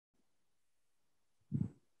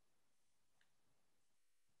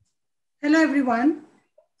Hello everyone.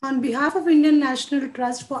 On behalf of Indian National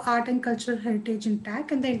Trust for Art and Cultural Heritage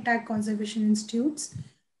INTACH and the INTACH Conservation Institutes,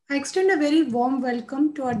 I extend a very warm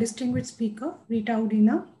welcome to our distinguished speaker, Rita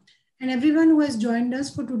Udina, and everyone who has joined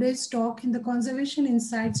us for today's talk in the Conservation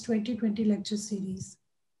Insights 2020 lecture series.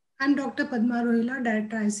 I'm Dr. Padma Rohila,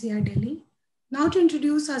 Director ICI Delhi. Now to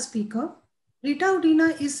introduce our speaker, Rita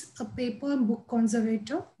Udina is a paper and book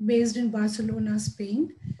conservator based in Barcelona,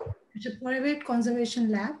 Spain. It's a private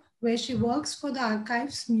conservation lab where she works for the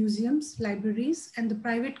archives, museums, libraries, and the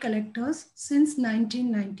private collectors since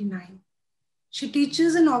 1999. She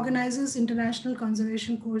teaches and organizes international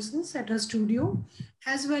conservation courses at her studio,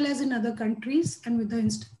 as well as in other countries and with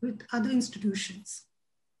other institutions.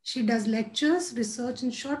 She does lectures, research,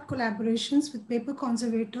 and short collaborations with paper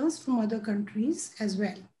conservators from other countries as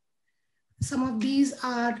well. Some of these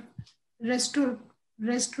are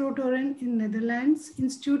Restauratoren in Netherlands,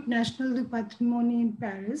 Institut National du Patrimoine in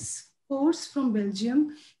Paris, Cores from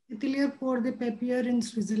Belgium, Atelier pour de Papier in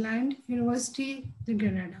Switzerland, University de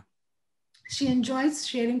Granada. She enjoys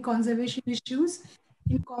sharing conservation issues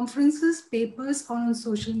in conferences, papers, or on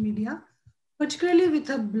social media, particularly with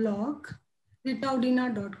her blog,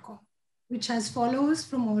 ritaudina.com, which has followers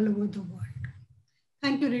from all over the world.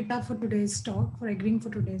 Thank you, Rita, for agreeing for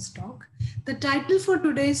today's talk. The title for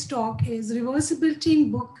today's talk is Reversibility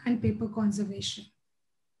in Book and Paper Conservation.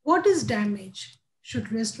 What is damage?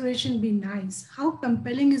 Should restoration be nice? How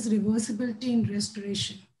compelling is reversibility in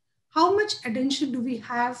restoration? How much attention do we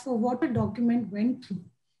have for what a document went through?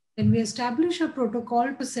 Can we establish a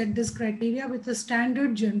protocol to set this criteria with a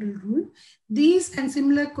standard general rule? These and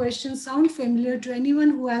similar questions sound familiar to anyone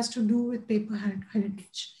who has to do with paper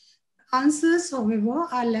heritage. Answers, however,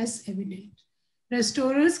 are less evident.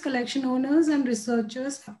 Restorers, collection owners, and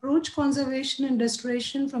researchers approach conservation and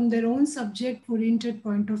restoration from their own subject-oriented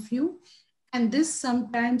point of view, and this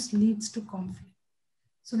sometimes leads to conflict.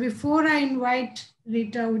 So before I invite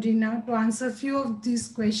Rita Udina to answer a few of these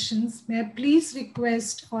questions, may I please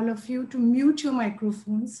request all of you to mute your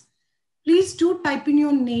microphones. Please do type in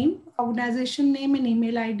your name, organization name, and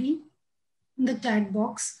email ID in the chat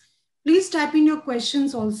box. Please type in your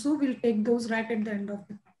questions also. We'll take those right at the end of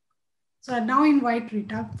the talk. So I now invite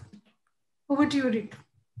Rita. Over to you, Rita.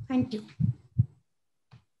 Thank you.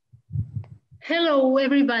 Hello,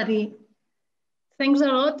 everybody. Thanks a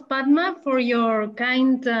lot, Padma, for your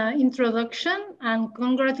kind introduction, and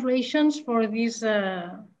congratulations for these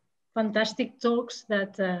fantastic talks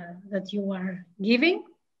that you are giving.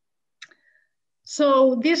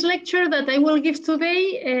 So this lecture that I will give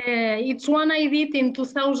today, it's one I did in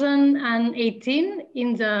 2018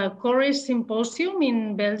 in the Cores Symposium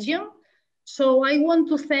in Belgium. So I want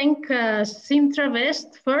to thank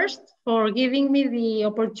Syntrawest first for giving me the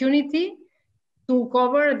opportunity to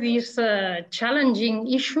cover this challenging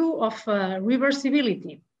issue of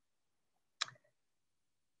reversibility.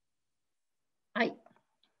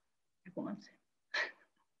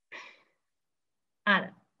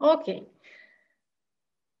 Okay.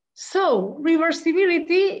 So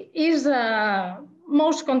reversibility is a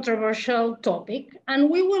most controversial topic, and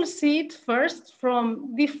we will see it first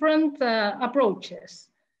from different approaches: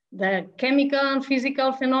 the chemical and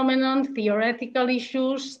physical phenomenon, theoretical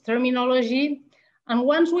issues, terminology. And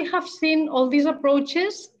once we have seen all these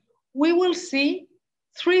approaches, we will see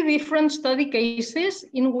three different study cases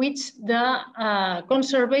in which the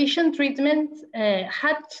conservation treatment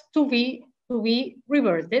had to be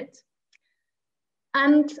reverted.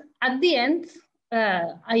 And at the end,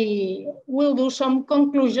 I will do some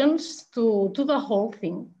conclusions to the whole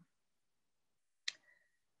thing.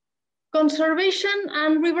 Conservation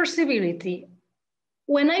and reversibility.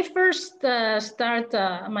 When I first started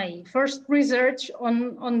my first research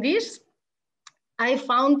on this, I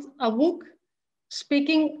found a book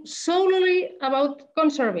speaking solely about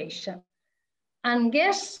conservation. And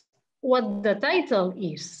guess what the title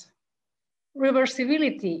is?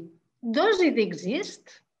 Reversibility. Does it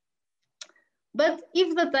exist? But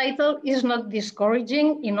if the title is not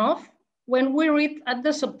discouraging enough, when we read at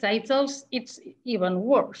the subtitles, it's even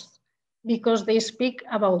worse, because they speak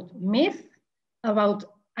about myth, about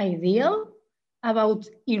ideal, about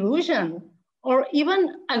illusion, or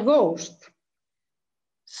even a ghost.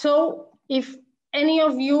 So if any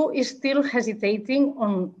of you is still hesitating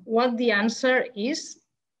on what the answer is,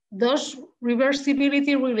 does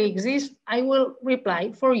reversibility really exist? I will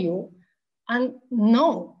reply for you, and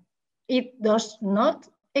no, it does not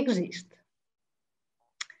exist.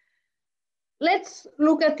 Let's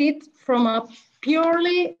look at it from a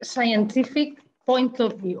purely scientific point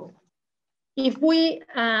of view. If we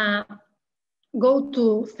go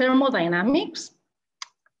to thermodynamics,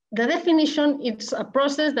 The definition, it's a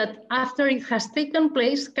process that after it has taken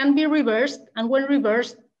place can be reversed, and when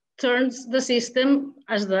reversed, turns the system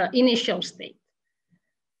as the initial state.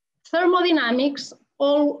 Thermodynamics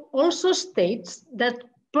also states that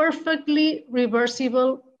perfectly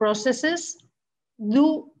reversible processes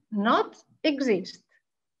do not exist.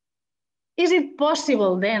 Is it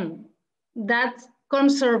possible then that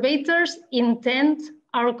conservators intend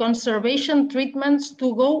our conservation treatments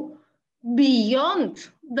to go beyond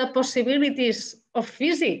the possibilities of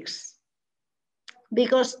physics?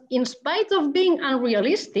 Because in spite of being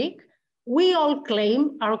unrealistic, we all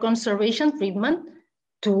claim our conservation treatment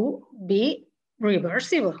to be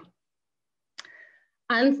reversible.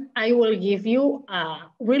 And I will give you a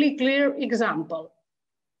really clear example.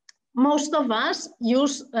 Most of us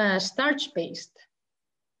use starch paste,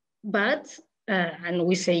 but, and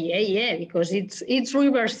we say, yeah, because it's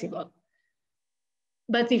reversible.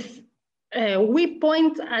 But if we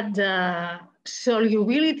point at the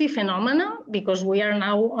solubility phenomena, because we are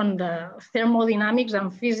now on the thermodynamics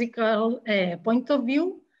and physical point of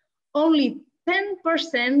view, only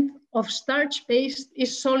 10% of starch paste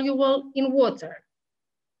is soluble in water.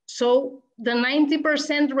 So the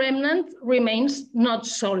 90% remnant remains not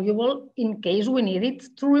soluble in case we need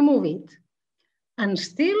it to remove it. And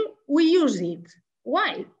still we use it.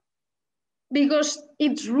 Why? Because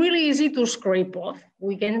it's really easy to scrape off.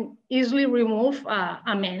 We can easily remove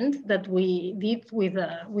a mend that we did with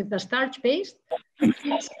the starch paste.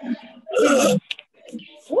 It's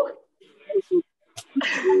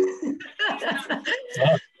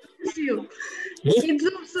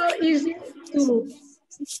also easy to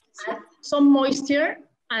add some moisture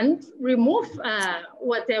and remove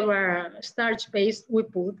whatever starch paste we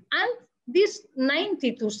put. And this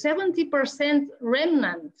 90 to 70%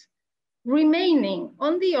 remnant remaining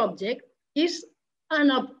on the object is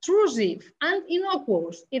unobtrusive and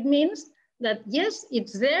innocuous. It means that yes,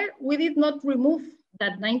 it's there, we did not remove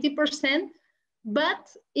that 90%,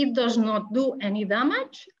 but it does not do any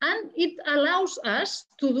damage, and it allows us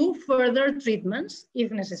to do further treatments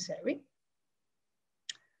if necessary.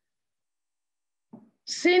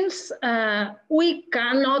 Since we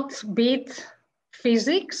cannot beat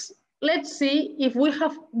physics, let's see if we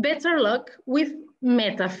have better luck with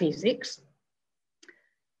metaphysics.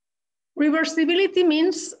 Reversibility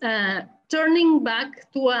means turning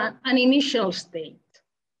back to an initial state.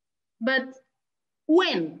 But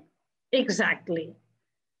when exactly?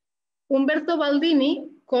 Umberto Baldini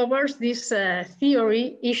covers these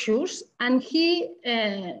theory issues, and he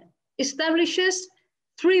establishes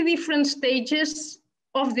 3 different stages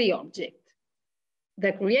of the object: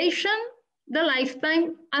 the creation, the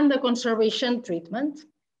lifetime, and the conservation treatment.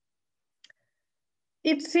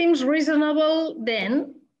 It seems reasonable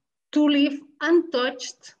then to leave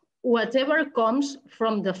untouched whatever comes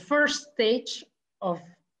from the first stage of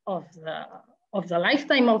the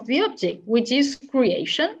lifetime of the object, which is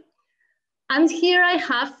creation. And here I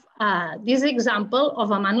have this example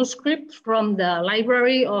of a manuscript from the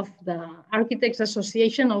library of the Architects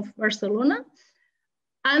Association of Barcelona.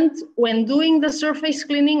 And when doing the surface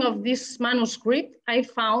cleaning of this manuscript, I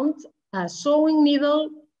found a sewing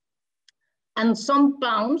needle and some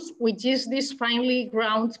Pounce, which is this finely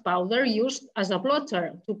ground powder used as a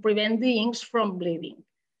blotter to prevent the inks from bleeding.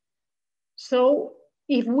 So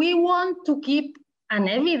if we want to keep an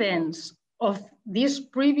evidence of this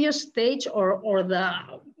previous stage or the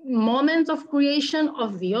moment of creation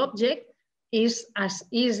of the object, is as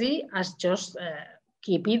easy as just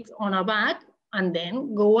keep it on a bag and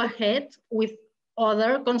then go ahead with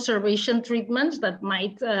other conservation treatments that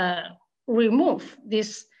might remove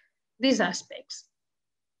these aspects.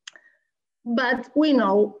 But we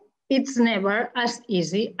know it's never as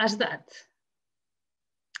easy as that.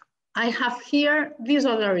 I have here this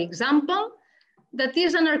other example that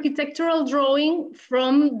is an architectural drawing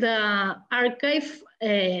from the archive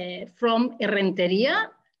from Errenteria,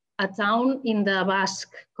 a town in the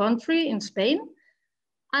Basque country in Spain.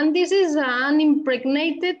 And this is an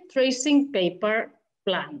impregnated tracing paper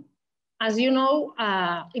plan. As you know,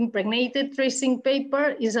 impregnated tracing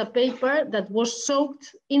paper is a paper that was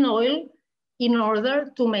soaked in oil in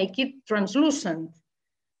order to make it translucent.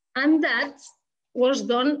 And that was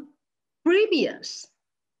done previous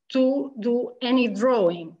to do any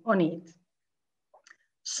drawing on it.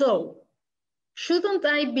 So shouldn't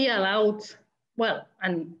I be allowed, well,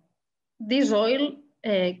 and this oil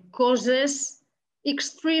causes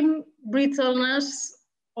extreme brittleness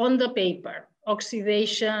on the paper,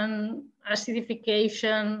 oxidation,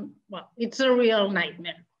 acidification, well, it's a real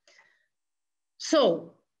nightmare.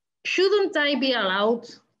 So shouldn't I be allowed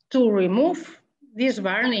to remove this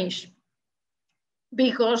varnish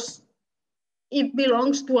because it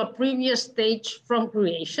belongs to a previous stage from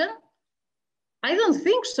creation? I don't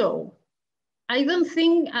think so. I don't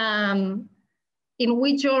think in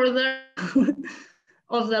which order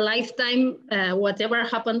of the lifetime, whatever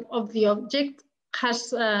happened of the object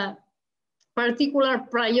has particular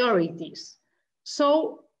priorities.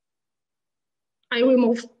 So I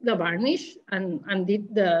removed the varnish and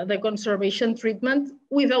did the conservation treatment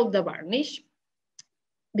without the varnish,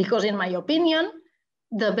 because in my opinion,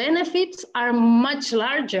 the benefits are much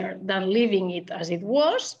larger than leaving it as it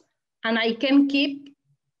was, and I can keep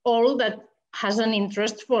all that has an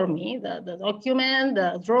interest for me, the document,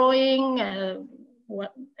 the drawing,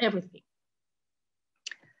 everything.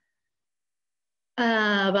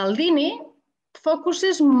 Baldini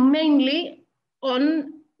focuses mainly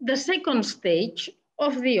on the second stage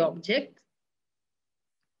of the object,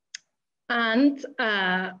 and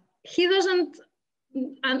he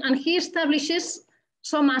establishes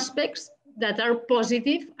some aspects that are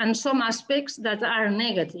positive and some aspects that are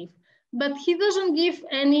negative, but he doesn't give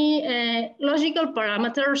any logical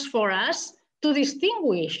parameters for us to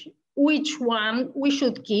distinguish which one we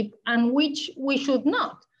should keep and which we should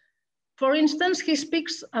not. For instance, he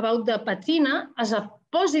speaks about the patina as a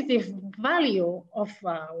positive value of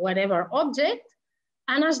whatever object,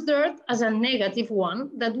 and as dirt as a negative one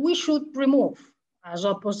that we should remove as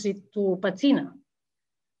opposite to patina.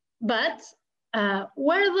 But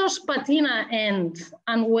where does patina end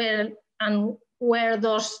and where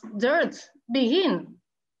does dirt begin?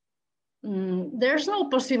 There's no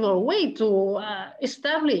possible way to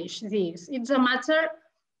establish this. It's a matter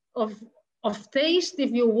of taste,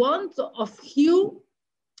 if you want, of hue.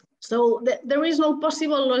 So there is no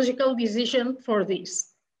possible logical decision for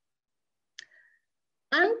this.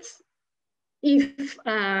 And if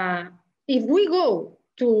we go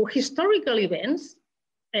to historical events,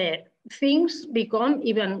 things become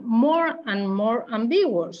even more and more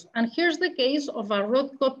ambiguous. And here's the case of a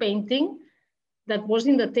Rothko painting that was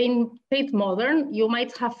in the Tate Modern. You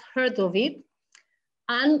might have heard of it.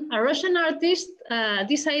 And a Russian artist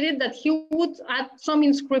decided that he would add some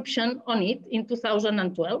inscription on it in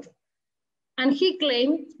 2012. And he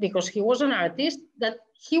claimed, because he was an artist, that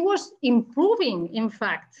he was improving, in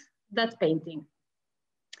fact, that painting.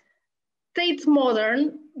 Tate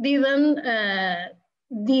Modern didn't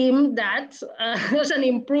deem that as an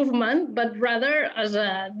improvement, but rather as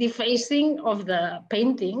a defacing of the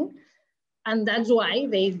painting. And that's why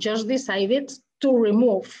they just decided to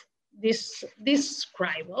remove this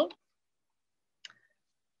scribble.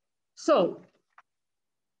 So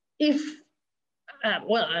if,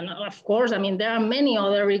 well, and of course, I mean, there are many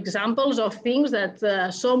other examples of things that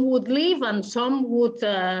some would leave and some would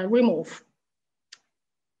remove.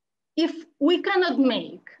 If we cannot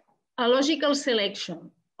make a logical selection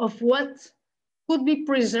of what could be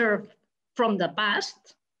preserved from the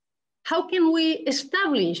past, how can we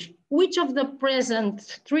establish which of the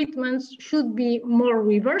present treatments should be more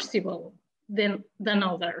reversible than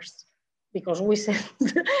others? Because we said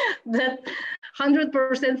that 100%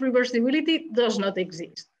 reversibility does not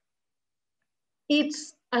exist.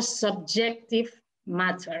 It's a subjective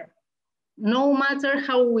matter. No matter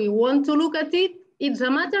how we want to look at it, it's a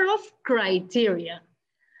matter of criteria.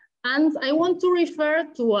 And I want to refer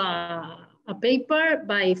to a paper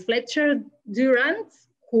by Fletcher Durant,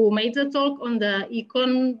 who made a talk on the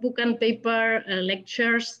Econ Book and Paper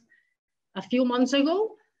lectures a few months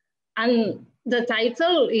ago. And the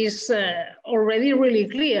title is already really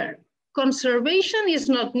clear. Conservation is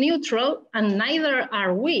not neutral, and neither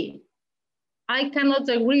are we. I cannot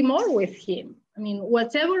agree more with him. I mean,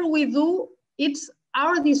 whatever we do, it's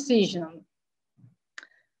our decision.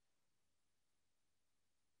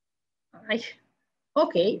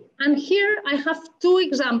 Okay, and here I have two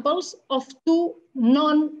examples of two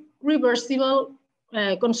non-reversible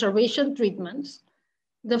conservation treatments.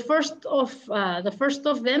 The first of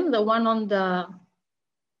them, the one on the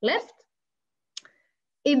left,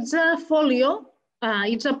 it's a folio,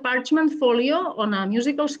 it's a parchment folio on a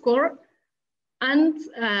musical score, and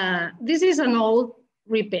this is an old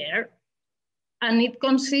repair, and it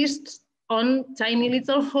consists on tiny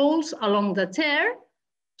little holes along the tear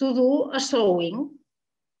to do a sewing.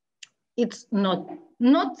 It's not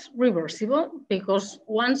reversible, because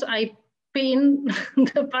once I pin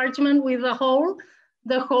the parchment with the hole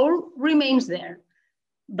remains there.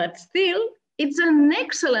 But still, it's an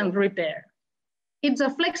excellent repair. It's a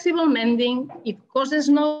flexible mending, it causes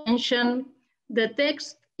no tension, the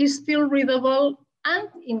text is still readable, and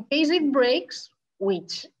in case it breaks,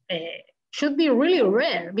 which should be really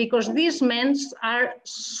rare because these mends are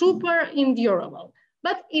super endurable.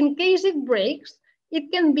 But in case it breaks,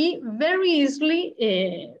 it can be very easily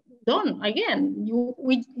done. Again,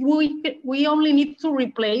 we only need to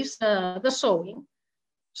replace the sewing.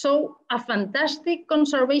 So a fantastic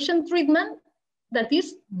conservation treatment that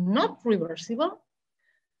is not reversible.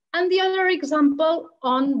 And the other example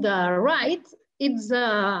on the right, it's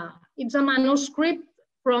a manuscript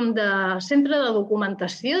from the Centre de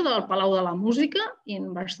Documentació del Palau de la Música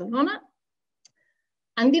in Barcelona.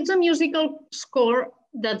 And it's a musical score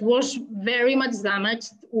that was very much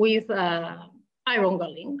damaged with iron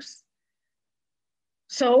gallings.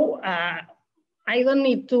 So I don't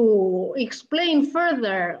need to explain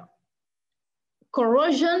further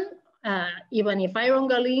corrosion. Even if iron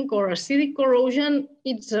galling or acidic corrosion,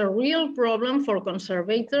 it's a real problem for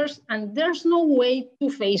conservators, and there's no way to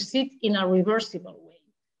face it in a reversible way.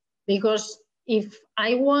 Because if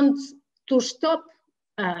I want to stop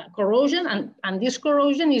corrosion, and this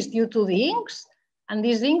corrosion is due to the inks, and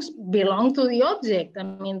these inks belong to the object. I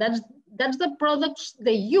mean, that's the products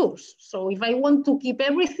they use. So if I want to keep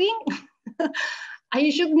everything, I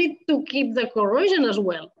should need to keep the corrosion as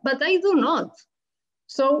well, but I do not.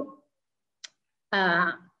 So,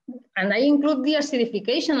 and I include the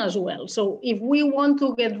acidification as well. So if we want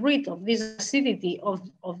to get rid of this acidity of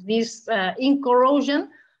this ink corrosion,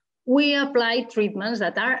 we apply treatments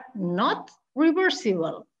that are not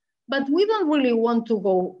reversible. But we don't really want to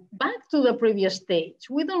go back to the previous stage.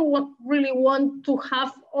 We don't really want to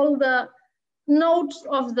have all the notes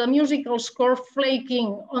of the musical score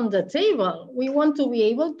flaking on the table. We want to be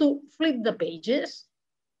able to flip the pages.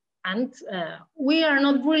 And we are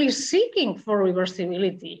not really seeking for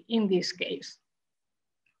reversibility in this case.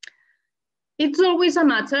 It's always a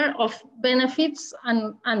matter of benefits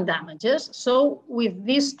and damages. So with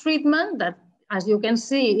this treatment that, as you can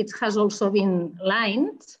see, it has also been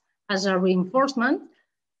lined as a reinforcement,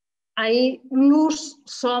 I lose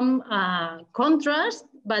some contrast,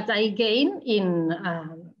 but I gain in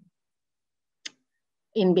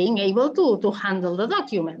being able to handle the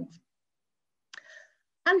document.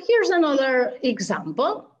 And here's another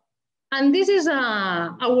example. And this is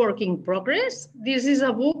a work in progress. This is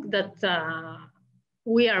a book that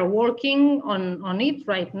we are working on it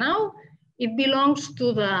right now. It belongs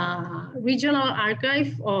to the Regional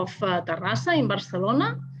Archive of Terrassa in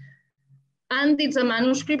Barcelona. And it's a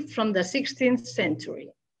manuscript from the 16th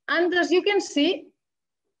century. And as you can see,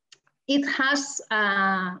 it has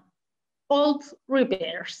old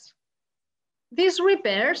repairs. These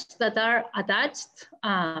repairs that are attached,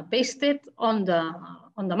 pasted on the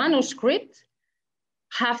manuscript,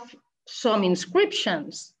 have some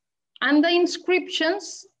inscriptions, and the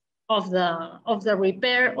inscriptions of the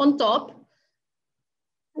repair on top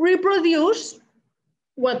reproduce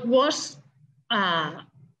what was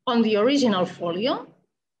on the original folio.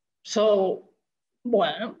 So,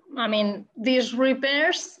 well, I mean, these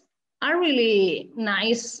repairs are really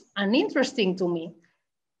nice and interesting to me.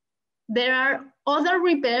 There are other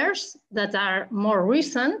repairs that are more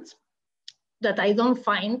recent that I don't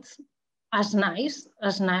find as nice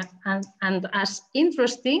and as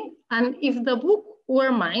interesting. And if the book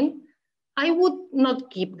were mine, I would not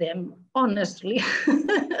keep them, honestly.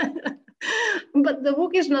 But the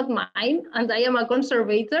book is not mine, and I am a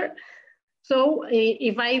conservator. So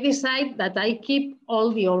if I decide that I keep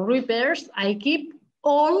all the old repairs, I keep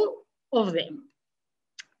all of them.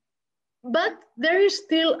 But there is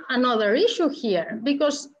still another issue here,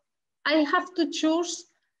 because I have to choose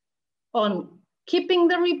on keeping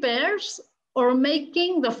the repairs or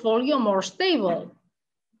making the folio more stable.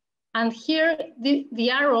 And here the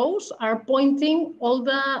arrows are pointing all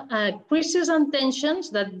the creases and tensions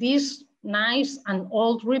that this nice and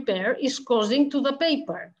old repair is causing to the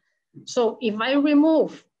paper. So if I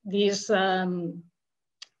remove this,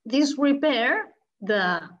 this repair,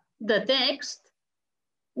 the text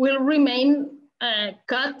will remain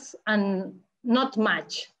cut and not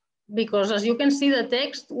match, because as you can see, the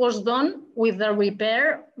text was done with the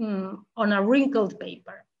repair on a wrinkled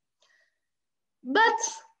paper. But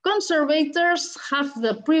conservators have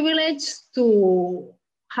the privilege to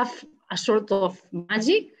have a sort of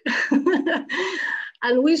magic.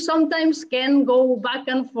 And we sometimes can go back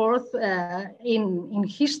and forth in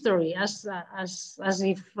history as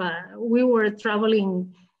if we were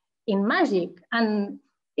traveling in magic. And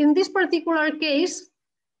in this particular case,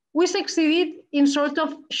 we succeeded in sort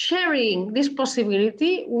of sharing this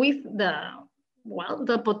possibility with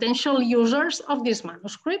the potential users of this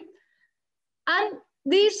manuscript. And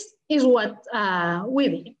this is what we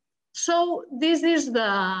did. So this is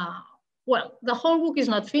the whole book is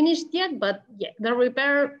not finished yet, but yeah, the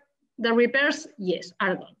repairs, yes,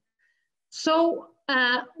 are done. So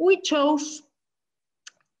we chose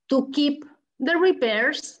to keep the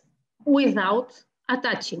repairs without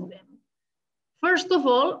attaching them. First of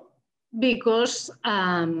all, because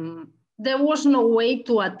there was no way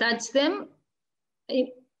to attach them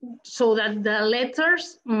so that the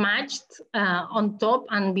letters matched on top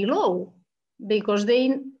and below, because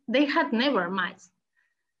they had never matched.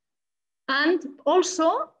 And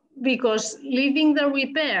also because leaving the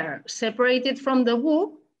repair separated from the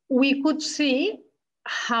book, we could see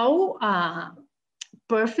how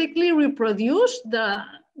perfectly reproduced the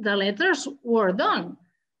letters were done.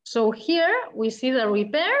 So here we see the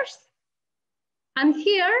repairs, and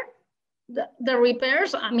here the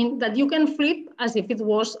repairs, I mean, that you can flip as if it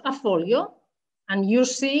was a folio, and you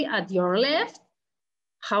see at your left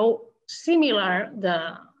how similar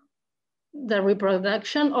the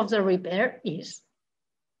reproduction of the repair is.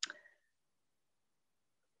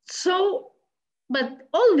 So, but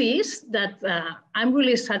all this, that I'm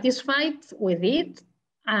really satisfied with it.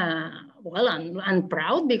 Well, I'm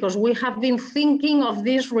proud because we have been thinking of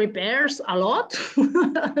these repairs a lot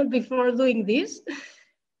before doing this.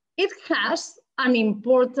 It has an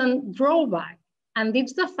important drawback, and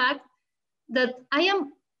it's the fact that I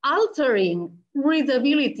am altering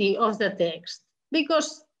readability of the text,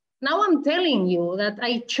 because now I'm telling you that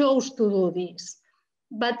I chose to do this.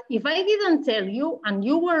 But if I didn't tell you and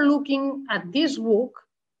you were looking at this book,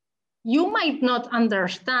 you might not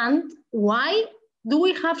understand why do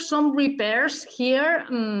we have some repairs here.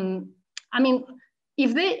 I mean,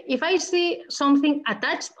 if I see something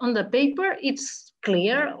attached on the paper, it's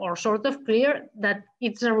clear or sort of clear that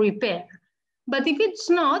it's a repair. But if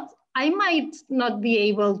it's not, I might not be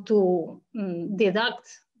able to deduct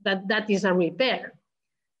that that is a repair.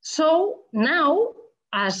 So now,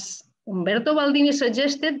 as Umberto Baldini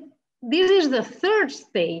suggested, this is the third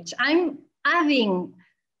stage. I'm adding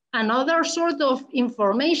another sort of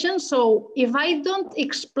information. So if I don't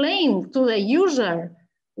explain to the user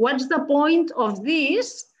what's the point of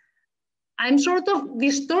this, I'm sort of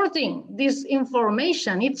distorting this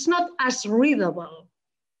information. It's not as readable,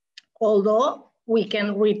 although we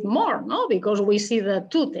can read more, no? Because we see the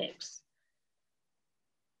two texts.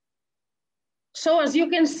 So as you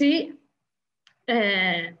can see,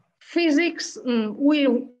 physics,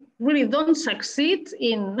 we really don't succeed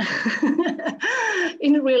in,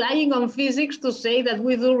 in relying on physics to say that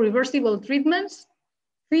we do reversible treatments.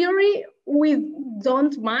 Theory, we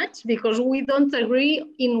don't match because we don't agree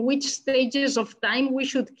in which stages of time we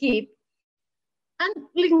should keep. And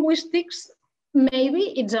linguistics,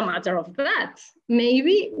 maybe it's a matter of that.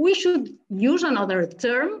 Maybe we should use another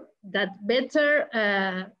term that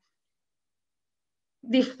better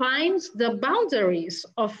defines the boundaries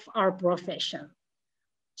of our profession.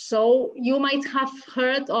 So you might have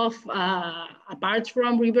heard of, apart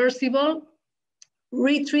from reversible,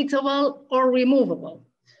 retreatable or removable.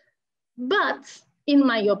 But in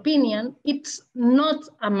my opinion, it's not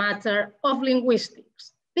a matter of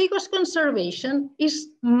linguistics, because conservation is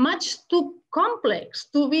much too complex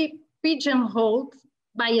to be pigeonholed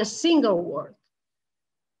by a single word.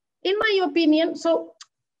 In my opinion, so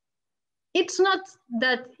it's not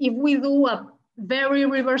that if we do a very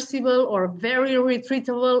reversible or very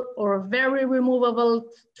retreatable or very removable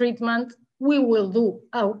treatment, we will do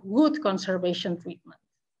a good conservation treatment.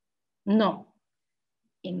 No.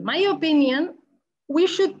 In my opinion, we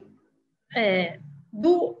should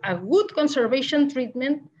do a good conservation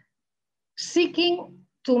treatment seeking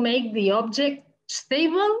to make the object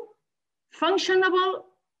stable, functional,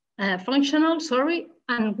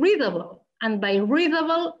 and readable. And by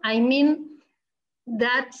readable, I mean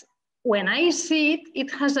that when I see it,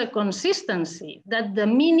 it has a consistency, that the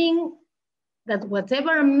meaning, that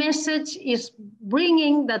whatever message is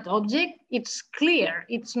bringing that object, it's clear,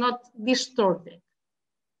 it's not distorted.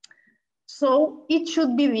 So it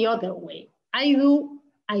should be the other way. I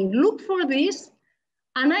look for this,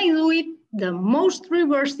 and I do it the most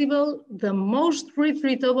reversible, the most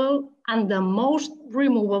retreatable, and the most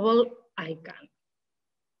removable I can.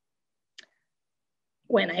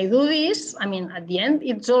 When I do this, I mean, at the end,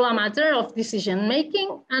 it's all a matter of decision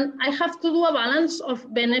making, and I have to do a balance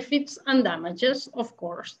of benefits and damages, of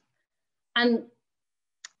course. And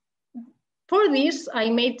for this, I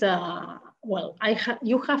made well,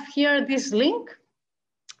 you have here this link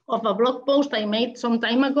of a blog post I made some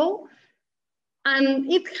time ago,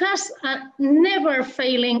 and it has a never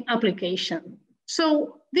failing application.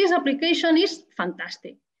 So this application is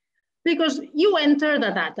fantastic because you enter the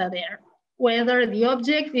data there, whether the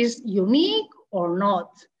object is unique or not,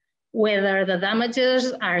 whether the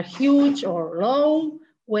damages are huge or low,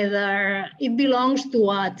 whether it belongs to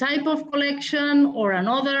a type of collection or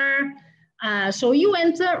another. So you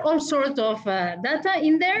enter all sorts of data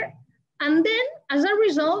in there, And then as a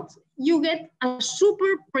result, you get a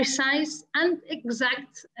super precise and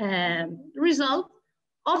exact result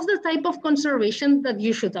of the type of conservation that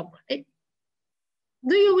you should apply.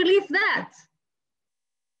 Do you believe that?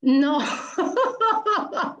 No,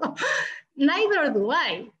 neither do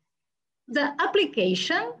I. The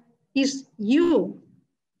application is you.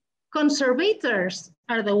 Conservators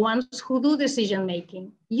are the ones who do decision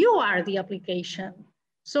making. You are the application.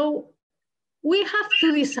 So we have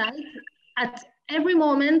to decide at every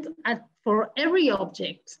moment, for every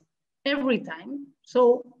object, every time.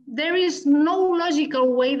 So there is no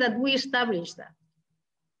logical way that we establish that.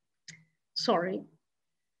 Sorry.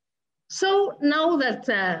 So now that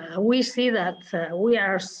we see that we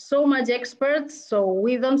are so much experts, so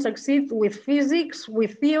we don't succeed with physics,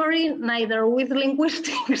 with theory, neither with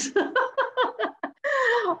linguistics.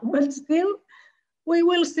 But still, we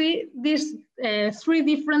will see these three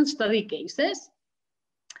different study cases.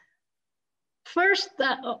 First,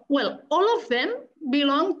 well, all of them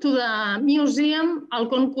belong to the Museum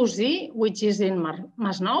Alcon Cosí, which is in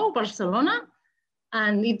Masnou, Barcelona.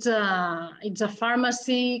 And it's a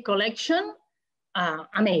pharmacy collection,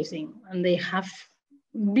 amazing. And they have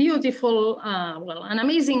beautiful, well, an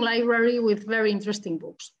amazing library with very interesting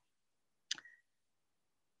books.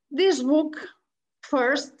 This book,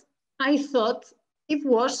 first, I thought it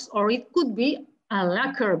was, or it could be, a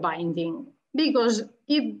lacquer binding, because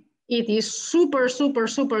it is super, super,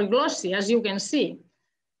 super glossy, as you can see.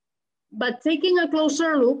 But taking a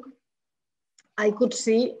closer look, I could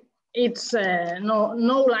see it's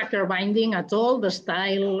no lacquer binding at all. The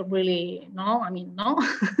style really, no, I mean, no.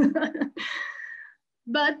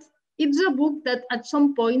 But it's a book that at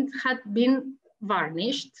some point had been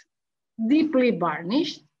varnished, deeply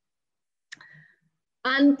varnished.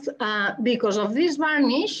 And because of this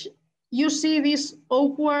varnish, you see this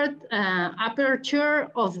awkward aperture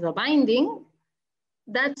of the binding.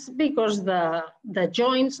 That's because the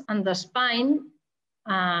joints and the spine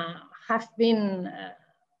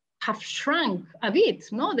have shrunk a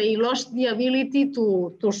bit, no? They lost the ability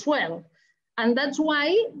to swell. And that's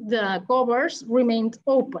why the covers remained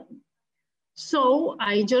open. So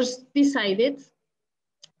I just decided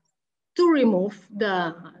to remove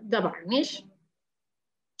the varnish.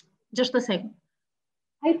 Just a second.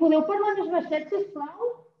 Ai, podeu parlar més baixet,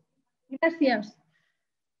 sisplau? Gràcies.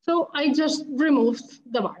 So I just removed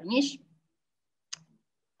the varnish.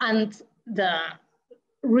 And the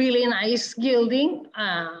really nice gilding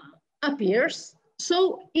appears.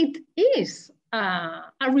 So it is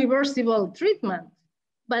a reversible treatment,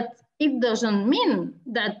 but it doesn't mean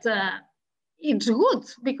that it's good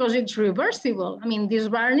because it's reversible. I mean, this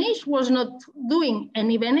varnish was not doing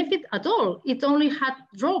any benefit at all. It only had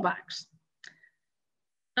drawbacks.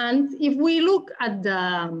 And if we look at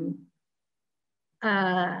the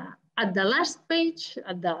last page,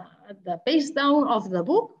 at the page down of the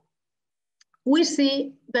book, we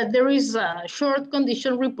see that there is a short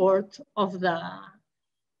condition report of the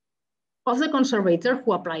conservator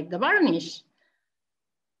who applied the varnish.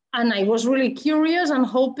 And I was really curious and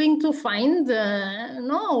hoping to find,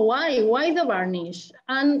 why the varnish?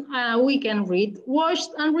 And we can read,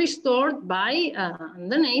 washed and restored by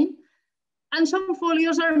the name, and some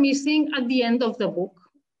folios are missing at the end of the book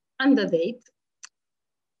and the date.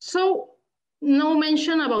 So no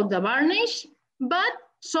mention about the varnish, but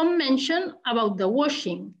some mention about the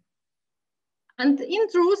washing. And in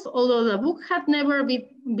truth, although the book had never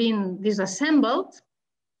been disassembled,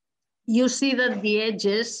 you see that the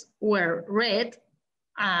edges were red,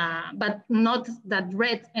 but not that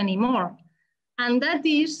red anymore. And that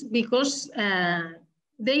is because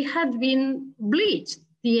they had been bleached.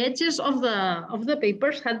 The edges of the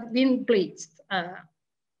papers had been bleached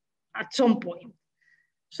at some point.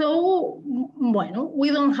 So, bueno, we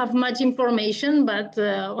don't have much information, but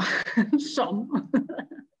some.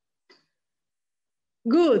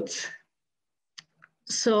 Good.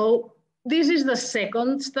 So this is the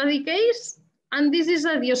second study case, and this is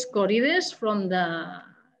a Dioscorides from the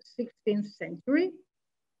 16th century.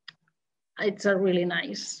 It's a really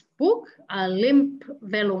nice book, a limp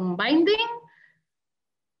vellum binding.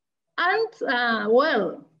 And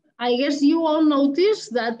well, I guess you all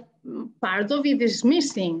noticed that part of it is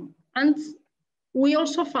missing. And we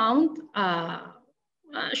also found a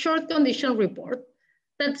short condition report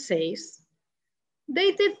that says,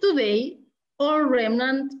 dated today, all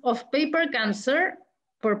remnant of paper cancer,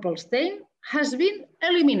 purple stain, has been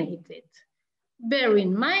eliminated. Bear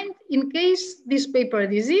in mind, in case this paper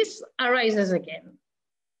disease arises again.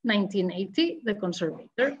 1980, the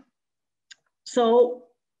conservator. So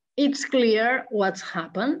it's clear what's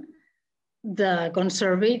happened. The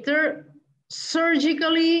conservator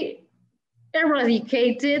surgically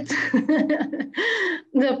eradicated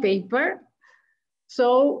the paper.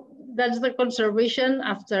 So that's the conservation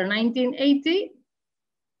after 1980.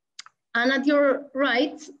 And at your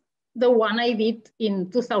right, the one I did in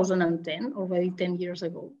 2010, already 10 years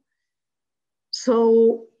ago.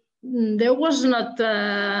 So there was not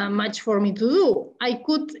much for me to do. I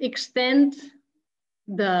could extend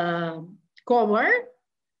the cover,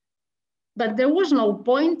 but there was no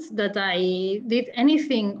point that I did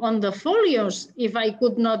anything on the folios if I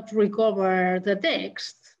could not recover the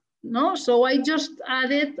text. No, so I just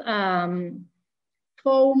added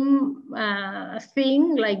foam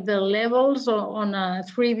thing like the levels on a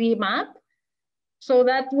 3D map, so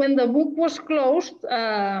that when the book was closed,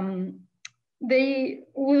 they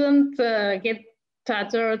wouldn't get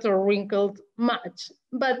tattered or wrinkled much.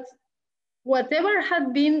 But whatever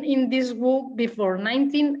had been in this book before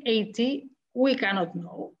 1980, we cannot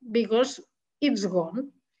know because it's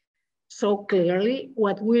gone. So clearly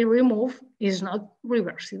what we remove is not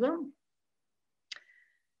reversible.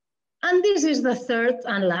 And this is the third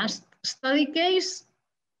and last study case,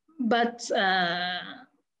 but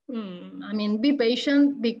I mean, be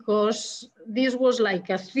patient because this was like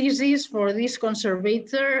a thesis for this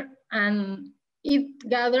conservator, and it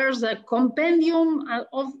gathers a compendium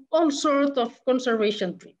of all sorts of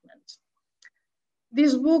conservation treatments.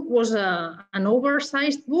 This book was an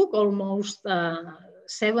oversized book, almost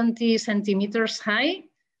 70 centimeters high,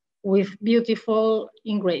 with beautiful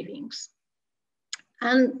engravings.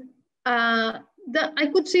 And I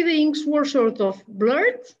could see the inks were sort of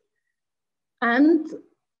blurred, and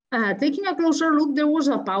taking a closer look, there was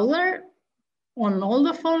a powder on all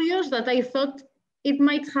the folios that I thought it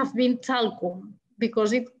might have been talcum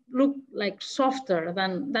because it looked like softer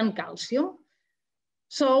than calcium.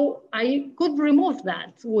 So I could remove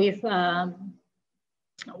that with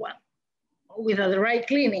with a dry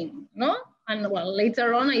cleaning, no? And well,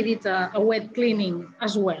 later on I did a wet cleaning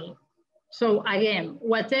as well. So again,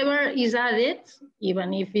 whatever is added,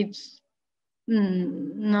 even if it's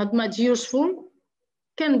not much useful,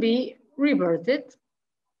 can be reverted.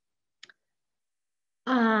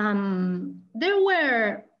 There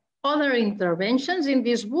were other interventions in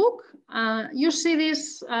this book. You see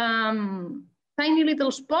these tiny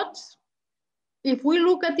little spots. If we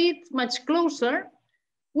look at it much closer,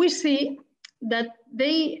 we see that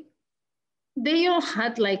they all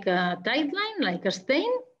had like a tight line, like a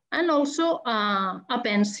stain, and also a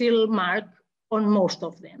pencil mark on most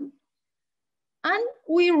of them. And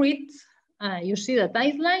we read, you see the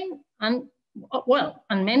tight line, and well,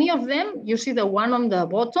 and many of them, you see the one on the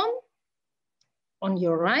bottom, on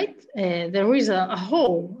your right, there is a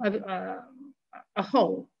hole, a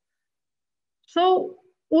hole. So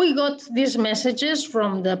we got these messages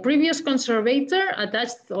from the previous conservator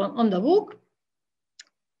attached on the book,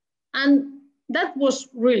 and that was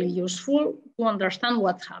really useful to understand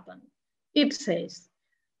what happened. It says,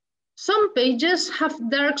 some pages have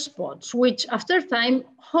dark spots, which after time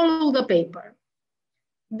hollow the paper.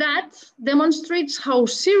 That demonstrates how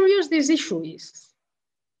serious this issue is.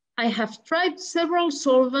 I have tried several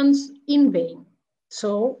solvents in vain.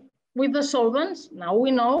 So with the solvents, now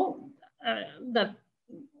we know that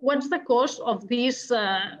what's the cause of these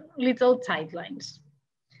little tight lines.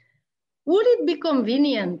 Would it be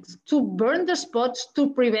convenient to burn the spots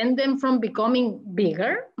to prevent them from becoming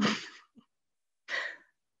bigger?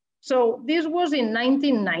 So this was in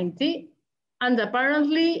 1990, and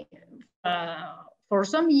apparently for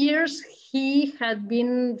some years he had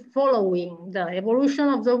been following the evolution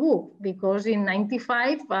of the book, because in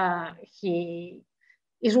 95 he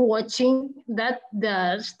is watching that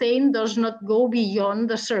the stain does not go beyond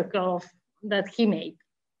the circle that he made.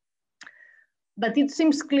 But it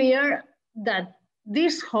seems clear that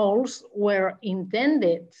these holes were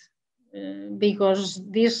intended because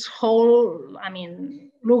this hole, I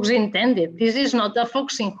mean, looks intended. This is not a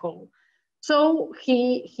foxing hole. So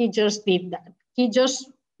he just did that. He just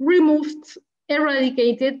removed,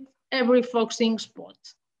 eradicated every foxing spot.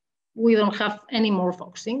 We don't have any more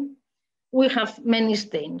foxing. We have many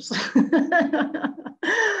stains.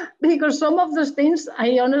 Because some of the stains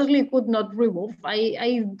I honestly could not remove.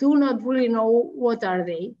 I do not really know what are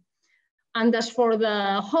they. And as for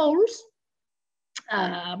the holes,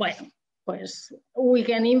 well, pues we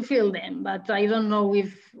can infill them, but I don't know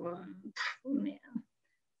if,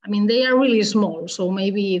 I mean, they are really small, so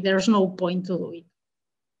maybe there's no point to do it.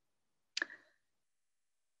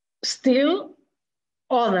 Still,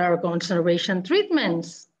 other conservation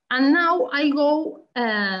treatments. And now I go,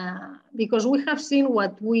 because we have seen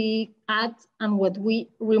what we add and what we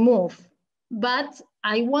remove, but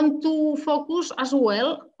I want to focus as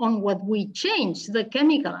well on what we change, the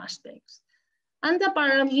chemical aspects. And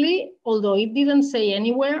apparently, although it didn't say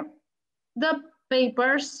anywhere, the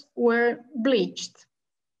papers were bleached.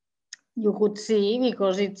 You could see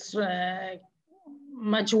because it's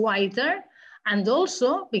much whiter, and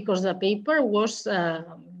also because the paper was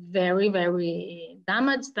very, very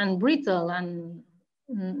damaged and brittle, and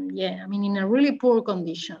yeah, I mean, in a really poor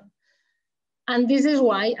condition. And this is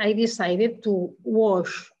why I decided to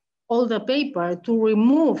wash all the paper to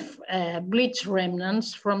remove bleach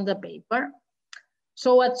remnants from the paper.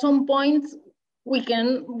 So at some point we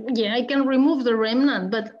can, yeah, I can remove the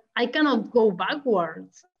remnant, but I cannot go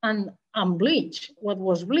backwards and unbleach what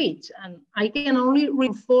was bleached. And I can only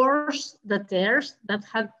reinforce the tears that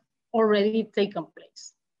had already taken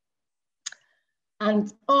place.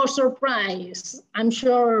 And oh, surprise, I'm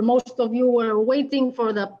sure most of you were waiting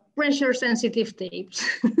for the pressure sensitive tapes.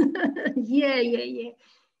 Yeah.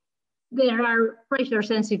 There are pressure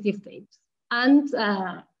sensitive tapes. And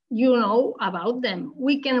you know about them.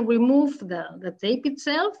 We can remove the tape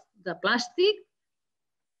itself, the plastic,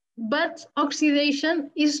 but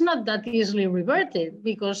oxidation is not that easily reverted,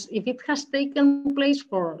 because if it has taken place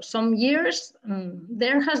for some years,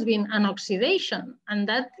 there has been an oxidation, and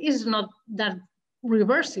that is not that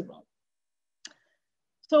reversible.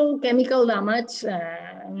 So chemical damage,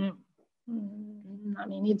 I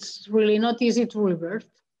mean, it's really not easy to revert.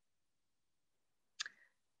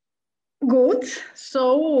 Good,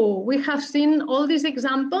 so we have seen all these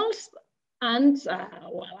examples, and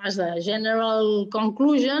well, as a general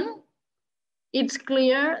conclusion, it's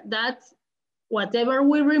clear that whatever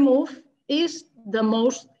we remove is the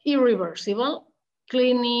most irreversible.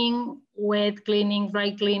 Cleaning, wet cleaning,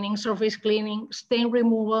 dry cleaning, surface cleaning, stain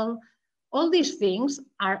removal, all these things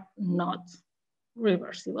are not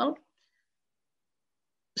reversible.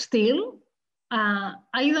 Still,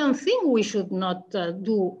 I don't think we should not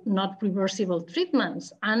do not reversible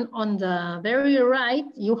treatments. And on the very right,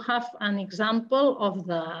 you have an example of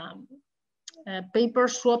the paper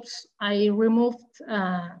swabs I removed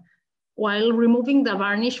while removing the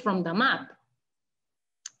varnish from the map.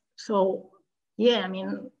 So yeah, I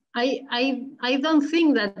mean, I don't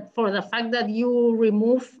think that for the fact that you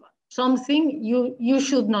remove something, you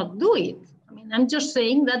should not do it. I mean, I'm just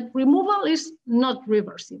saying that removal is not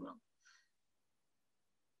reversible.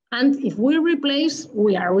 And if we replace,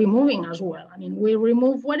 we are removing as well. I mean, we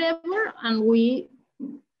remove whatever and we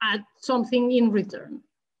add something in return.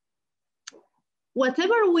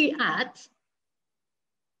 Whatever we add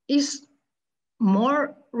is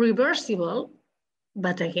more reversible,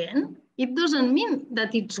 but again, it doesn't mean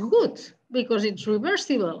that it's good because it's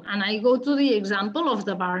reversible. And I go to the example of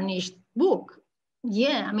the varnished book.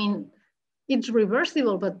 Yeah, I mean, it's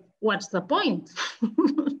reversible, but what's the point?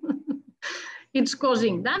 It's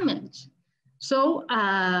causing damage. So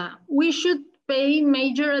we should pay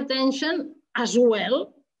major attention as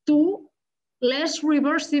well to less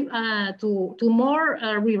reversible, to more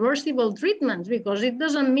reversible treatments, because it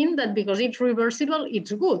doesn't mean that because it's reversible,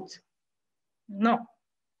 it's good. No.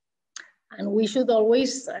 And we should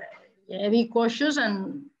always be cautious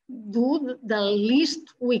and do the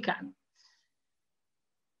least we can.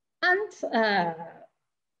 And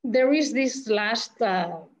there is this last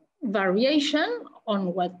variation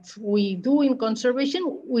on what we do in conservation,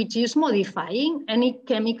 which is modifying any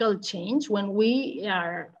chemical change when we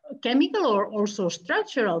are chemical or also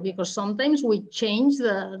structural, because sometimes we change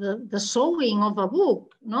the sewing of a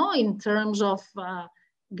book, no, in terms of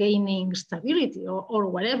gaining stability or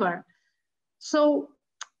whatever. So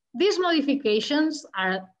these modifications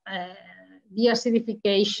are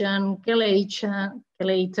deacidification, chelation,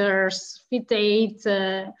 chelators,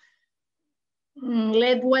 phytate,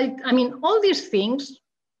 lead white, I mean, all these things,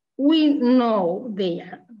 we know they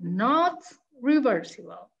are not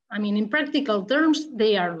reversible. I mean, in practical terms,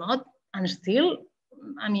 they are not, and still,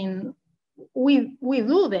 I mean, we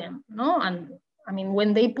do them, no? And I mean,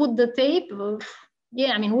 when they put the tape,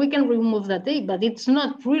 yeah, I mean, we can remove the tape, but it's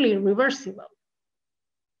not really reversible.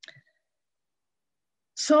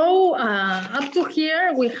 So up to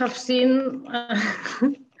here, we have seen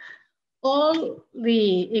all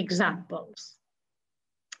the examples.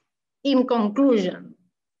 In conclusion,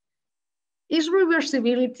 is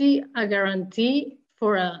reversibility a guarantee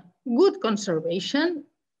for a good conservation?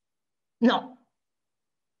 No.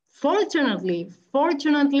 Fortunately,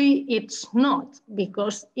 it's not,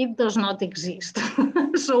 because it does not exist.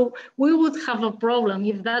 So we would have a problem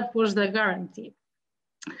if that was the guarantee.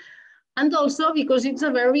 And also because it's a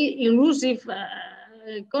very elusive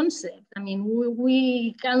concept. I mean,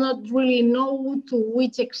 we cannot really know to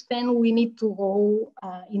which extent we need to go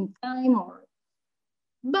in time,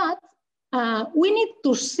 but we need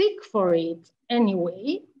to seek for it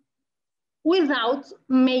anyway, without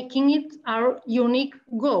making it our unique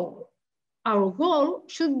goal. Our goal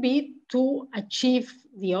should be to achieve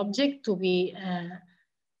the object, to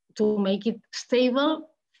make it stable,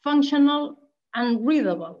 functional, and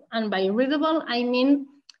readable. And by readable, I mean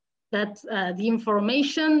that the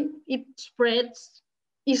information it spreads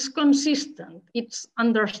is consistent, it's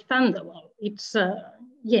understandable, it's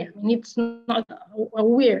it's not a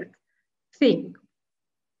weird thing.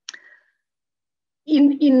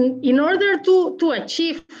 In order to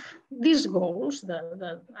achieve these goals,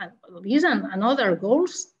 these and other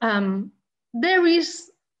goals, there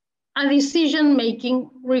is a decision-making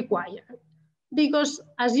required. Because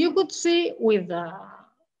as you could see with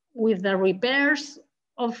the repairs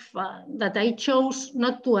that I chose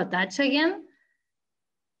not to attach again,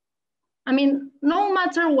 I mean, no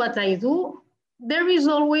matter what I do, there is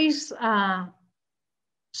always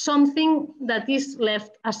something that is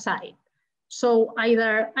left aside. So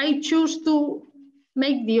either I choose to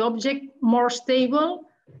make the object more stable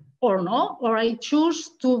or no, or I choose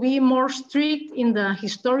to be more strict in the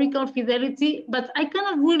historical fidelity, but I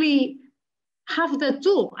cannot really have the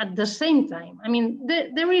two at the same time. I mean,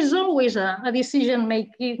 there is always a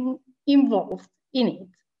decision-making involved in it,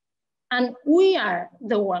 and we are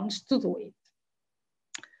the ones to do it.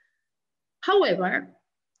 However,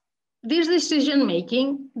 this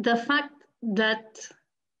decision-making, the fact that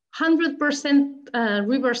 100%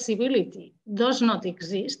 reversibility does not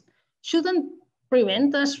exist, shouldn't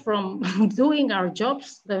prevent us from doing our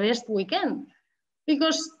jobs the best we can,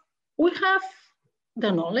 because we have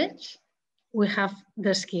the knowledge, we have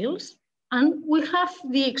the skills, and we have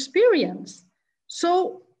the experience.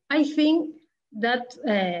 So I think that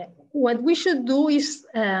what we should do is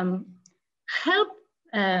help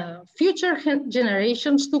future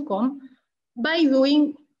generations to come by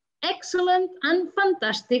doing excellent and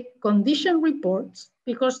fantastic condition reports,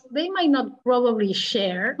 because they might not probably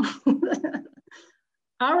share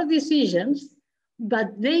our decisions,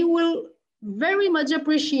 but they will very much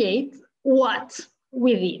appreciate what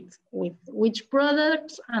we did, with which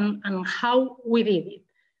products and how we did it.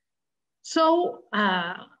 So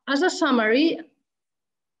as a summary,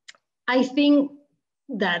 I think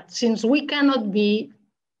that since we cannot be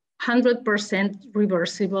 100%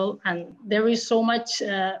 reversible and there is so much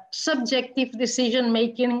subjective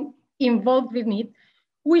decision-making involved in it,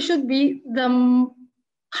 we should be the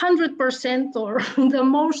 100% or the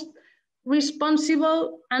most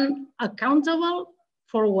responsible and accountable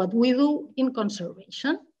for what we do in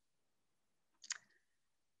conservation.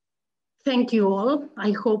 Thank you all.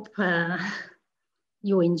 I hope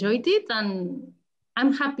you enjoyed it, and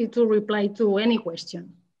I'm happy to reply to any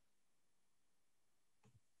question.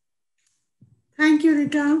 Thank you,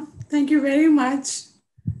 Rita. Thank you very much.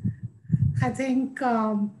 I think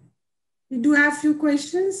we do have a few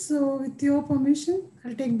questions, so with your permission,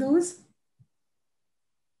 I'll take those.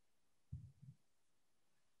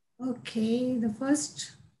 Okay, the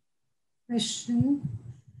first question.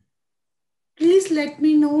 Please let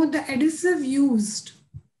me know the adhesive used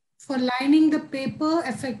for lining the paper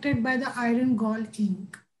affected by the iron gall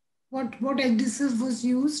ink. What adhesive was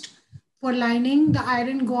used for lining the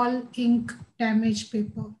iron gall ink damaged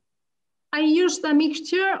paper? I used a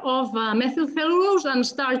mixture of methyl cellulose and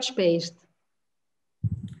starch paste.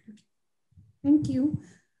 Thank you.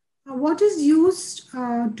 What is used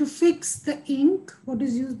to fix the ink? What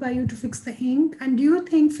is used by you to fix the ink? And do you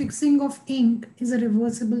think fixing of ink is a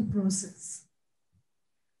reversible process?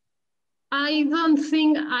 I don't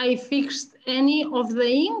think I fixed any of the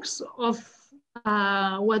inks of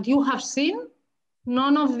what you have seen.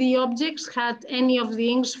 None of the objects had any of the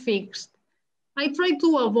inks fixed. I try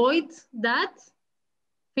to avoid that,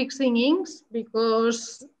 fixing inks,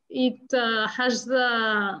 because it has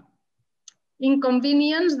the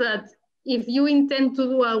inconvenience that if you intend to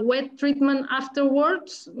do a wet treatment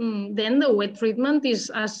afterwards, then the wet treatment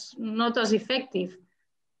is not as effective.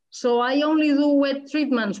 So I only do wet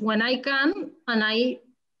treatments when I can, and I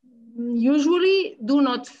usually do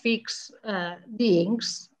not fix the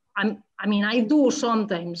inks. I mean, I do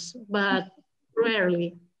sometimes, but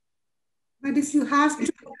rarely. But if you have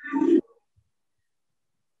to?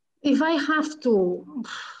 If I have to,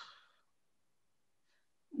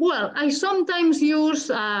 well, I sometimes use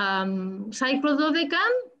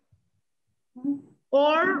cyclododecan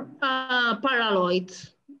or paraloid.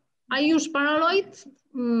 I use paraloid,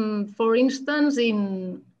 for instance,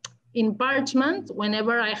 in parchment,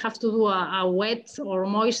 whenever I have to do a wet or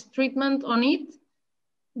moist treatment on it,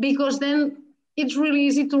 because then it's really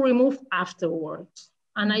easy to remove afterwards.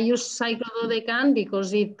 And I use cyclododecan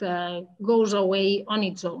because it goes away on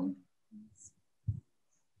its own.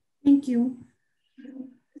 Thank you.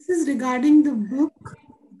 This This is regarding the book,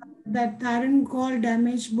 that iron gall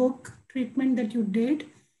damage book treatment that you did.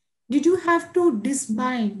 Did you have to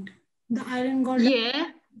disbind the iron gall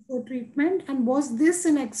before treatment? And was this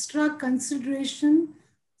an extra consideration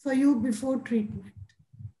for you before treatment?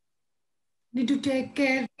 Did you take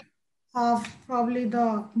care of probably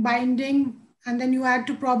the binding, and then you had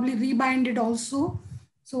to probably rebind it also?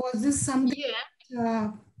 So was this something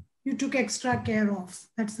you took extra care of?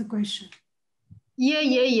 That's the question.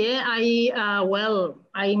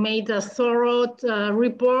 I made a thorough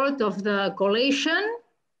report of the collation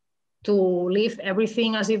to leave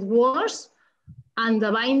everything as it was. And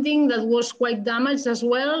the binding that was quite damaged as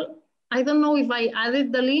well. I don't know if I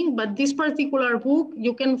added the link, but this particular book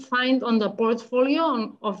you can find on the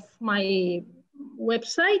portfolio of my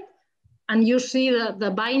website, and you see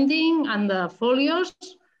the binding and the folios.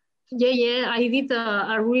 I did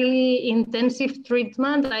a really intensive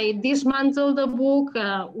treatment. I dismantled the book,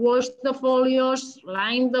 washed the folios,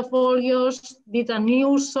 lined the folios, did a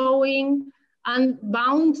new sewing, and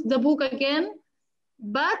bound the book again,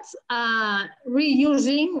 but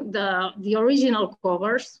reusing the original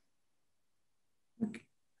covers. Okay.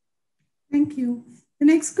 Thank you. The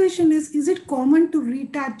next question is it common to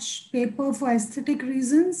retouch paper for aesthetic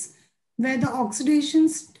reasons where the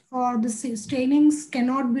oxidations or the stainings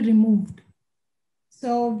cannot be removed?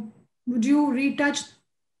 So would you retouch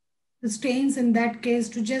the stains in that case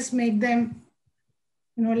to just make them,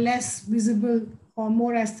 less visible or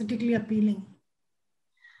more aesthetically appealing?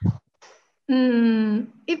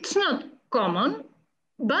 It's not common,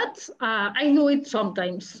 but I do it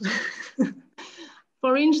sometimes.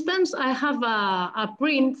 For instance, I have a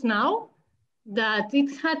print now that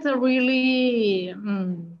it had a really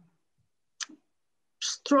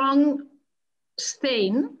strong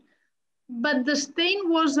stain, but the stain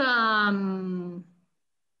was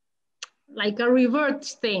like a revert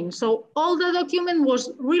stain. So all the document was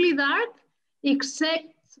really dark,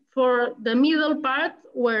 except for the middle part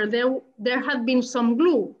where there had been some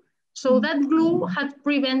glue. So that glue had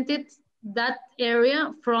prevented that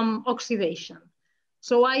area from oxidation.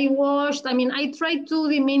 So I tried to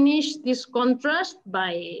diminish this contrast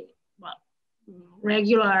by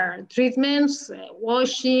regular treatments,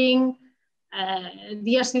 washing,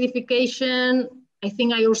 deacidification. I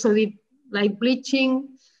think I also did like bleaching,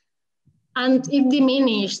 and it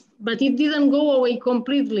diminished, but it didn't go away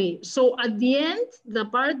completely. So at the end, the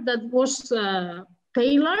part that was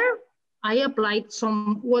paler, I applied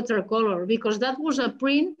some watercolor because that was a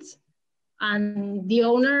print, and the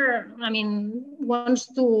owner, wants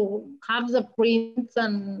to have the print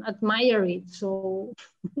and admire it. So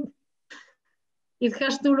it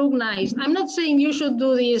has to look nice. I'm not saying you should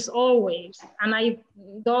do this always, and I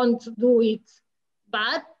don't do it,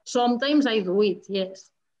 but sometimes I do it,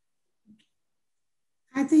 yes.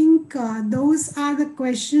 I think those are the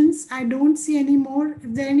questions. I don't see any more.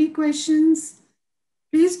 If there are any questions,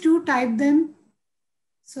 please do type them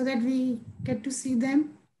so that we get to see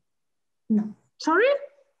them. No. Sorry?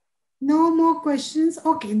 No more questions.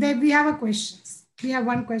 Okay, there we have a question. We have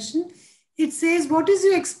one question. It says, what is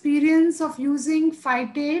your experience of using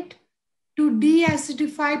phytate to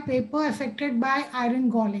deacidify paper affected by iron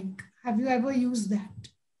galling? Have you ever used that?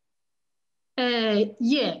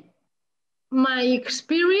 Yeah. My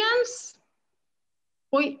experience,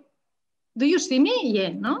 wait, do you see me? Yeah,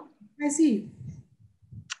 no? I see.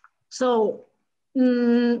 So,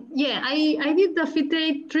 I did the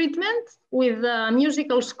phytate treatment with a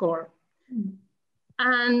musical score.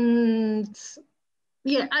 And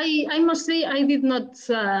yeah, I must say I did not,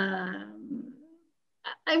 I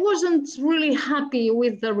wasn't really happy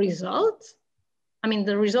with the result.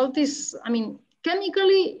 The result is,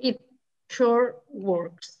 chemically, it sure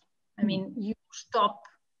works. You stop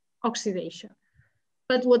oxidation.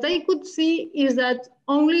 But what I could see is that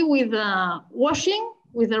only with washing,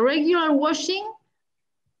 with a regular washing,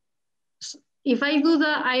 if I do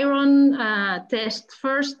the iron test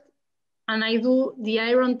first, and I do the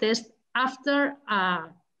iron test after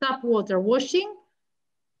tap water washing,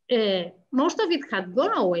 most of it had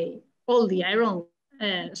gone away, all the iron.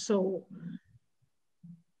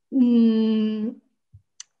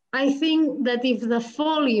 I think that if the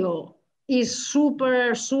folio is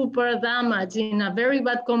super, super damaged in a very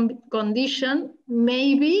bad condition,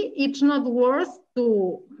 maybe it's not worth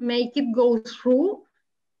to make it go through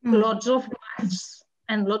lots of baths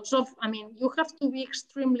and lots of, you have to be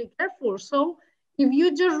extremely careful. So if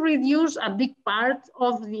you just reduce a big part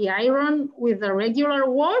of the iron with a regular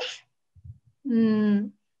wash,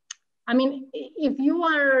 if you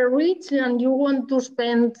are rich and you want to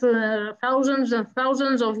spend thousands and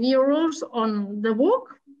thousands of euros on the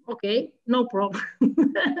book, okay, no problem.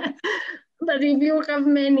 But if you have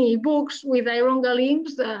many books with iron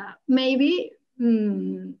gallings, maybe,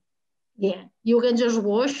 yeah, you can just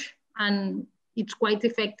wash and it's quite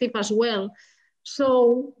effective as well.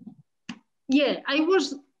 So yeah, I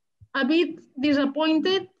was a bit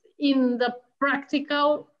disappointed in the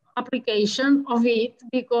practical application of it,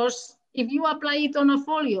 because if you apply it on a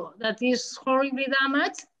folio that is horribly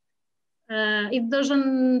damaged, it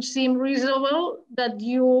doesn't seem reasonable that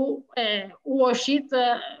you wash it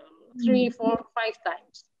 3, 4, 5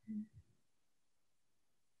 times.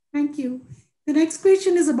 Thank you. The next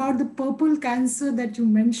question is about the purple cancer that you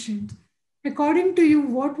mentioned. According to you,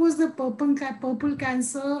 what was the purple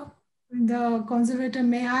cancer the conservator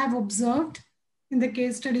may have observed in the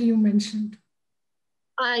case study you mentioned?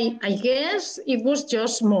 I guess it was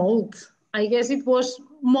just mold. I guess it was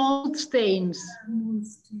mold stains.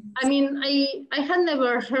 I mean, I had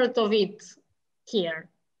never heard of it here.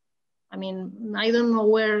 I mean, I don't know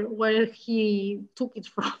where he took it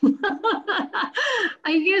from.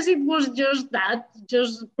 I guess it was just that,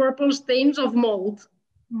 just purple stains of mold.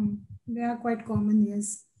 They are quite common,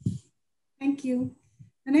 yes. Thank you.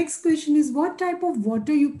 The next question is, what type of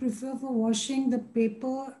water you prefer for washing the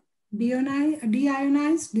paper,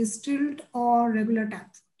 deionized, distilled, or regular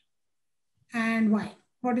tap? And why?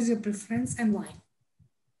 What is your preference and why?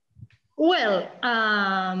 Well,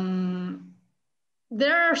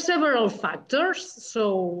 there are several factors.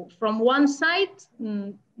 So from one side,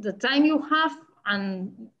 the time you have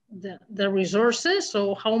and the resources,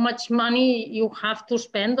 so how much money you have to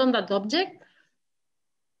spend on that object.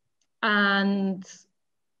 And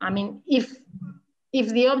I mean, if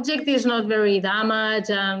the object is not very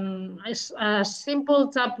damaged and a simple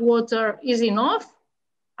tap water is enough,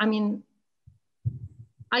 I mean,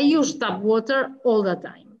 I use tap water all the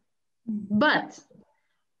time. But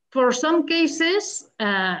for some cases,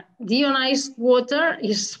 deionized water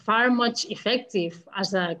is far much effective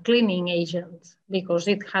as a cleaning agent because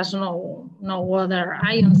it has no other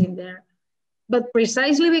ions in there. But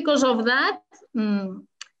precisely because of that,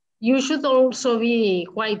 you should also be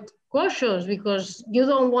quite cautious because you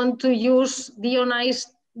don't want to use deionized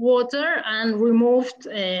water and removed,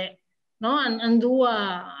 and do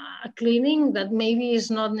a cleaning that maybe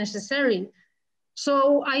is not necessary.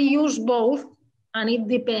 So I use both. And it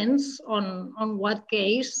depends on what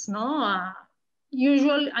case,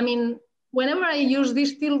 usually, I mean, whenever I use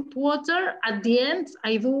distilled water, at the end,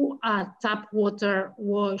 I do a tap water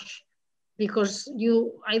wash because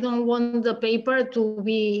I don't want the paper to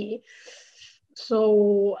be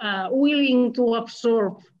so willing to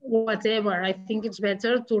absorb whatever. I think it's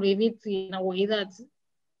better to leave it in a way that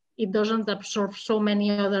it doesn't absorb so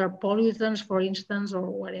many other pollutants, for instance, or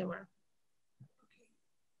whatever.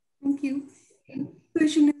 Thank you. The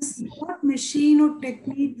question is, what machine or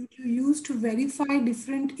technique would you use to verify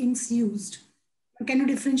different inks used? Can you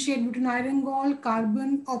differentiate between iron gall,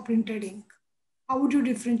 carbon, or printed ink? How would you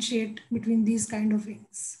differentiate between these kind of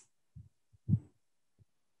inks?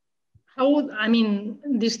 How would, I mean,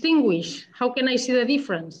 distinguish? How can I see the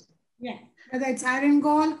difference? Yeah, whether it's iron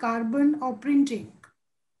gall, carbon, or print ink.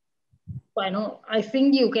 Well, I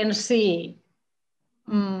think you can see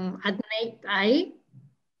at naked eye,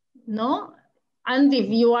 no? And if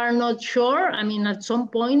you are not sure, I mean, at some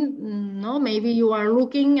point, maybe you are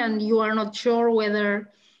looking and you are not sure whether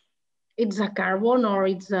it's a carbon or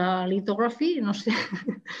it's a lithography, no sé.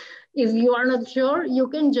 If you are not sure, you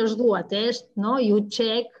can just do a test, no? You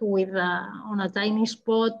check with on a tiny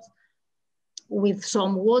spot with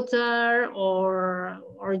some water or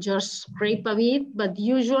just scrape a bit, but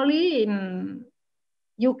usually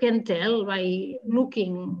you can tell by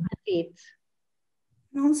looking at it.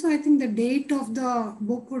 And also, I think the date of the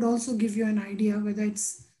book would also give you an idea whether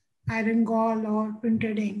it's iron gall or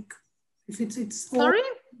printed ink. If it's Sorry?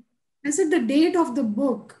 I said the date of the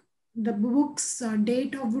book. The book's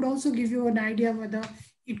date would also give you an idea whether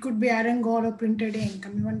it could be iron gall or printed ink. I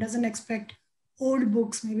mean, one doesn't expect old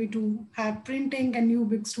books maybe to have print ink and new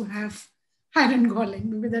books to have iron galling.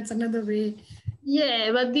 Maybe that's another way.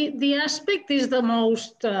 Yeah, but the aspect is the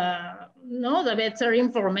most, the better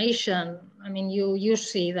information. I mean, you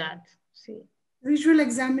see that. See. Visual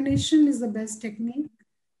examination is the best technique.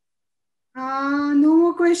 No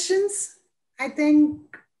more questions. I think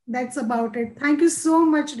that's about it. Thank you so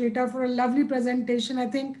much, Rita, for a lovely presentation. I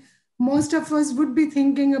think most of us would be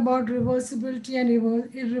thinking about reversibility and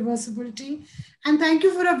irreversibility. And thank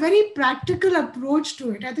you for a very practical approach to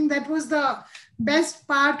it. I think that was the best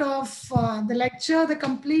part of the lecture, the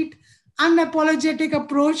complete unapologetic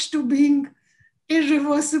approach to being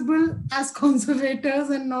irreversible as conservators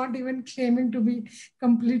and not even claiming to be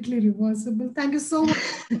completely reversible. Thank you so much.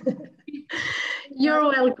 You're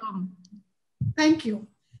welcome. Thank you.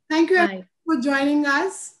 Thank you everyone for joining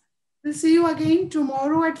us. We'll see you again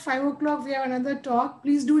tomorrow at 5 o'clock. We have another talk.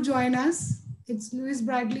 Please do join us. It's Louis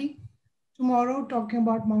Bradley tomorrow talking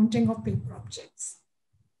about mounting of paper objects.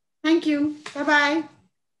 Thank you. Bye-bye.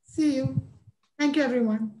 See you. Thank you,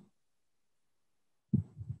 everyone.